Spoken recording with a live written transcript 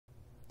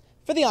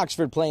For the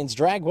Oxford Plains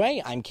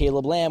Dragway, I'm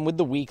Caleb Lamb with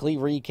the weekly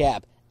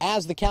recap.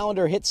 As the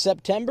calendar hits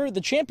September,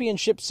 the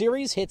championship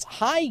series hits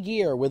high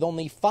gear with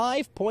only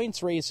 5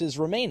 points races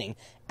remaining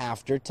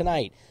after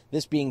tonight.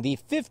 This being the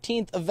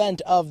 15th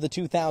event of the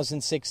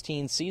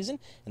 2016 season,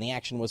 and the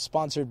action was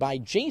sponsored by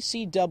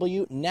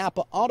JCW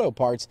Napa Auto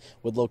Parts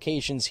with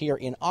locations here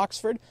in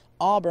Oxford,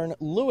 Auburn,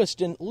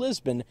 Lewiston,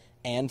 Lisbon,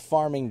 and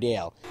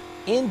Farmingdale.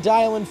 In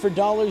Dialin' for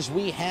Dollars,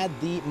 we had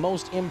the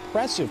most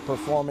impressive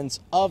performance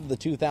of the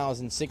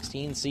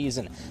 2016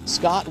 season.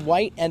 Scott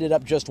White ended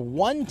up just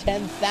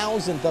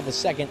 1/10,000th of a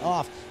second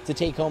off to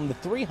take home the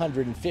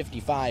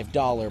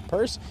 $355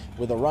 purse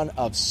with a run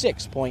of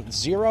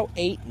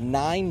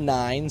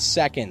 6.0899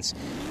 seconds.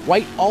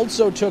 White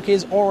also took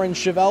his orange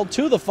Chevelle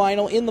to the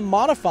final in the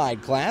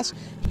modified class.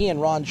 He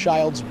and Ron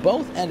Childs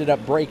both ended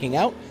up breaking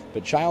out,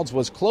 but Childs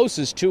was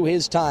closest to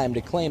his time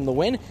to claim the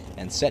win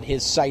and set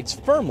his sights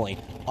firmly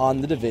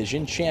on the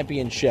division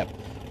championship.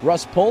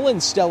 Russ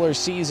Poland's stellar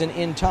season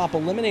in Top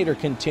Eliminator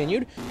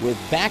continued with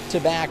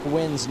back-to-back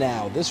wins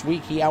now. This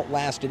week he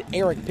outlasted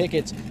Eric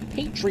Pickett's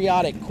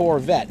patriotic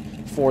Corvette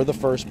for the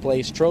first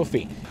place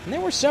trophy. And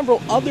there were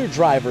several other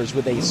drivers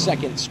with a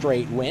second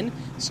straight win.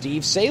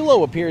 Steve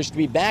Salo appears to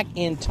be back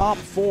in top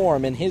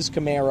form in his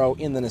Camaro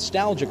in the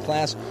Nostalgia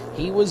class.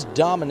 He was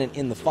dominant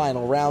in the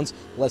final rounds,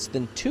 less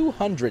than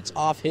 200ths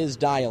off his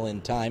dial-in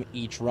time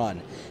each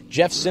run.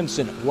 Jeff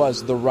Simpson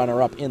was the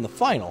runner-up in the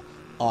final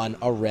on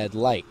a red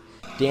light.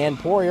 Dan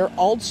Poirier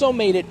also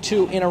made it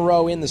 2 in a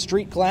row in the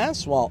street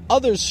class. While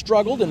others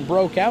struggled and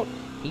broke out,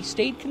 he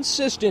stayed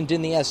consistent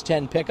in the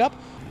S10 pickup.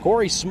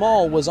 Corey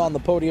Small was on the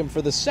podium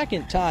for the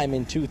second time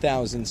in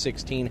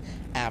 2016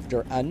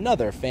 after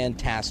another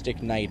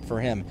fantastic night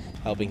for him,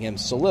 helping him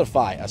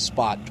solidify a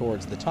spot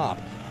towards the top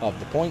of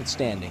the point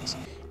standings.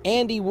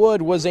 Andy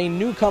Wood was a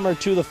newcomer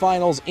to the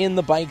finals in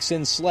the bikes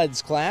and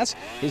sleds class.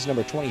 His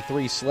number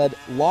 23 sled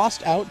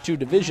lost out to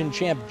division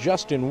champ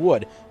Justin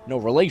Wood, no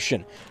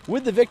relation.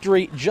 With the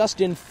victory,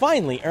 Justin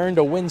finally earned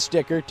a win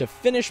sticker to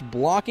finish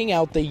blocking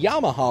out the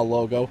Yamaha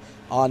logo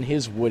on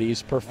his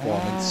Woody's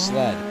Performance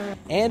sled.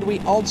 And we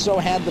also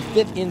had the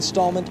 5th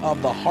installment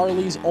of the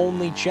Harley's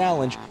Only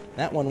Challenge.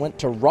 That one went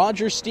to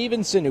Roger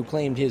Stevenson, who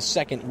claimed his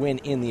second win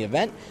in the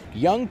event.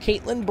 Young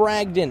Caitlin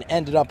Bragdon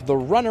ended up the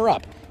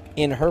runner-up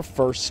in her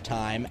first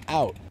time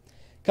out.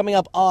 Coming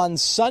up on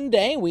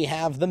Sunday, we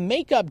have the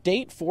makeup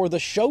date for the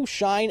Show,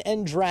 Shine,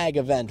 and Drag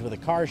event, with a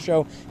car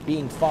show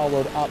being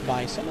followed up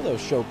by some of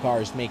those show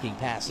cars making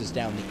passes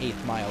down the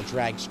 8th Mile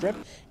drag strip,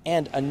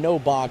 and a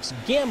no-box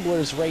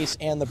Gamblers Race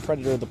and the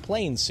Predator the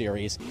Plains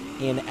series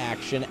in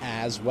action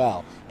as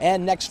well.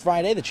 And next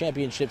Friday, the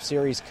championship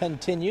series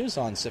continues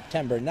on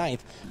September 9th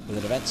with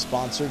an event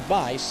sponsored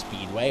by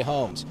Speedway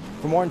Homes.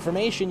 For more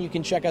information, you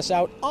can check us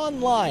out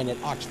online at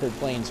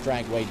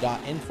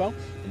oxfordplainsdragway.info,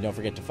 and don't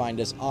forget to find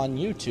us on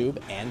YouTube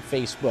and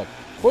Facebook.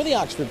 For the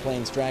Oxford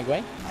Plains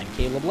Dragway, I'm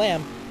Caleb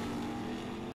Lamb.